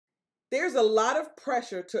There's a lot of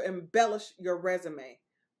pressure to embellish your resume,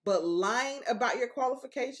 but lying about your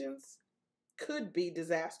qualifications could be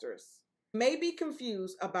disastrous. You may be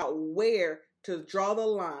confused about where to draw the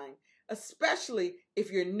line, especially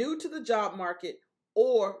if you're new to the job market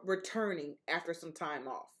or returning after some time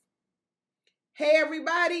off. Hey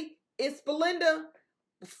everybody, it's Belinda.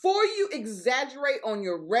 Before you exaggerate on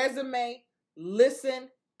your resume, listen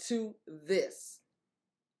to this.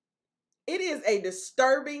 It is a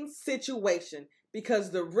disturbing situation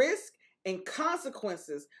because the risk and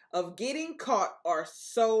consequences of getting caught are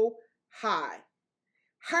so high.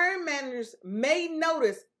 Hiring managers may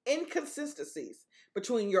notice inconsistencies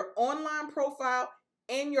between your online profile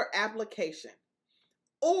and your application.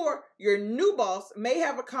 Or your new boss may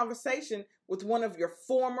have a conversation with one of your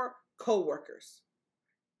former coworkers.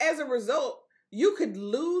 As a result, you could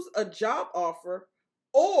lose a job offer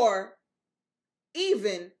or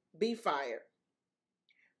even be fired.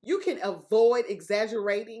 You can avoid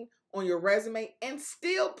exaggerating on your resume and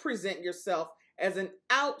still present yourself as an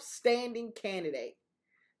outstanding candidate.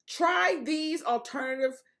 Try these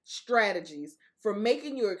alternative strategies for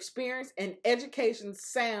making your experience and education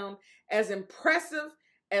sound as impressive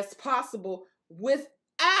as possible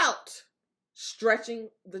without stretching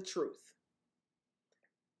the truth.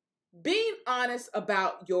 Being honest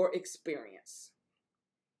about your experience.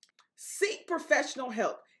 Seek professional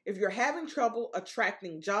help if you're having trouble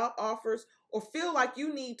attracting job offers or feel like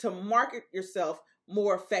you need to market yourself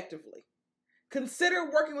more effectively. Consider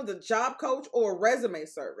working with a job coach or a resume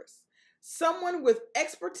service. Someone with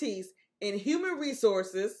expertise in human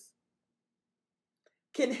resources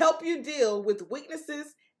can help you deal with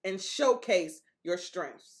weaknesses and showcase your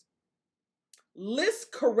strengths.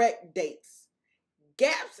 List correct dates.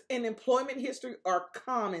 Gaps in employment history are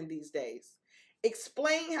common these days.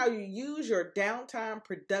 Explain how you use your downtime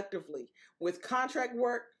productively with contract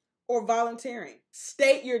work or volunteering.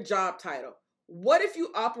 State your job title. What if you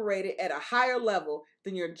operated at a higher level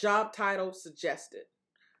than your job title suggested?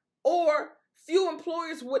 Or few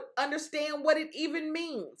employers would understand what it even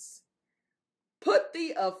means. Put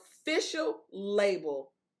the official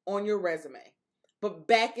label on your resume, but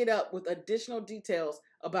back it up with additional details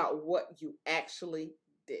about what you actually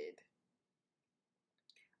did.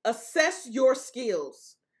 Assess your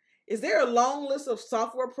skills. Is there a long list of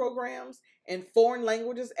software programs and foreign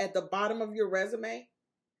languages at the bottom of your resume?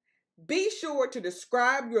 Be sure to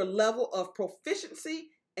describe your level of proficiency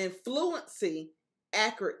and fluency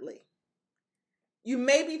accurately. You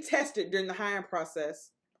may be tested during the hiring process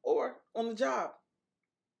or on the job.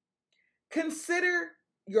 Consider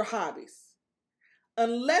your hobbies.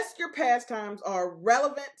 Unless your pastimes are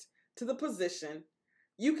relevant to the position,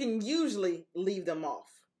 you can usually leave them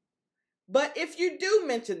off. But if you do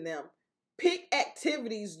mention them, pick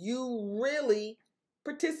activities you really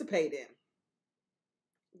participate in.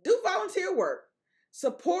 Do volunteer work.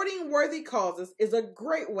 Supporting worthy causes is a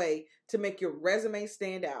great way to make your resume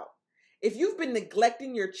stand out. If you've been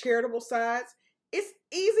neglecting your charitable sides, it's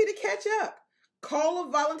easy to catch up. Call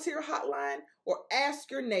a volunteer hotline or ask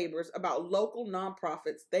your neighbors about local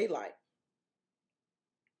nonprofits they like.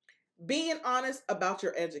 Being honest about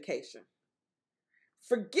your education.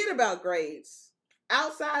 Forget about grades.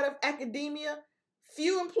 Outside of academia,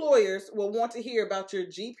 few employers will want to hear about your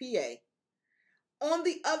GPA. On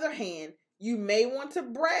the other hand, you may want to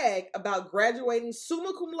brag about graduating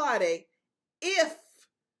summa cum laude if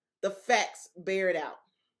the facts bear it out.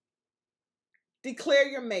 Declare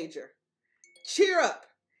your major. Cheer up.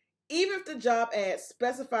 Even if the job ad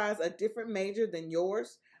specifies a different major than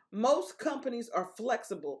yours, most companies are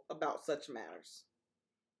flexible about such matters.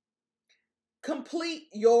 Complete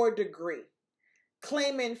your degree.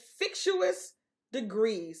 Claiming fictitious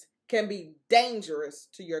degrees can be dangerous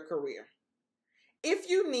to your career. If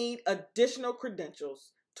you need additional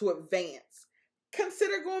credentials to advance,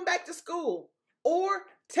 consider going back to school or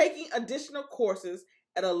taking additional courses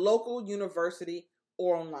at a local university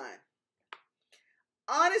or online.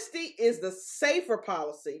 Honesty is the safer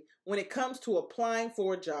policy when it comes to applying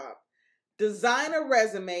for a job. Design a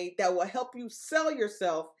resume that will help you sell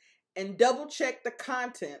yourself and double check the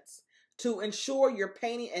contents to ensure you're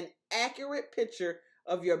painting an accurate picture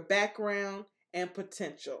of your background and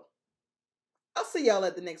potential. I'll see y'all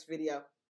at the next video.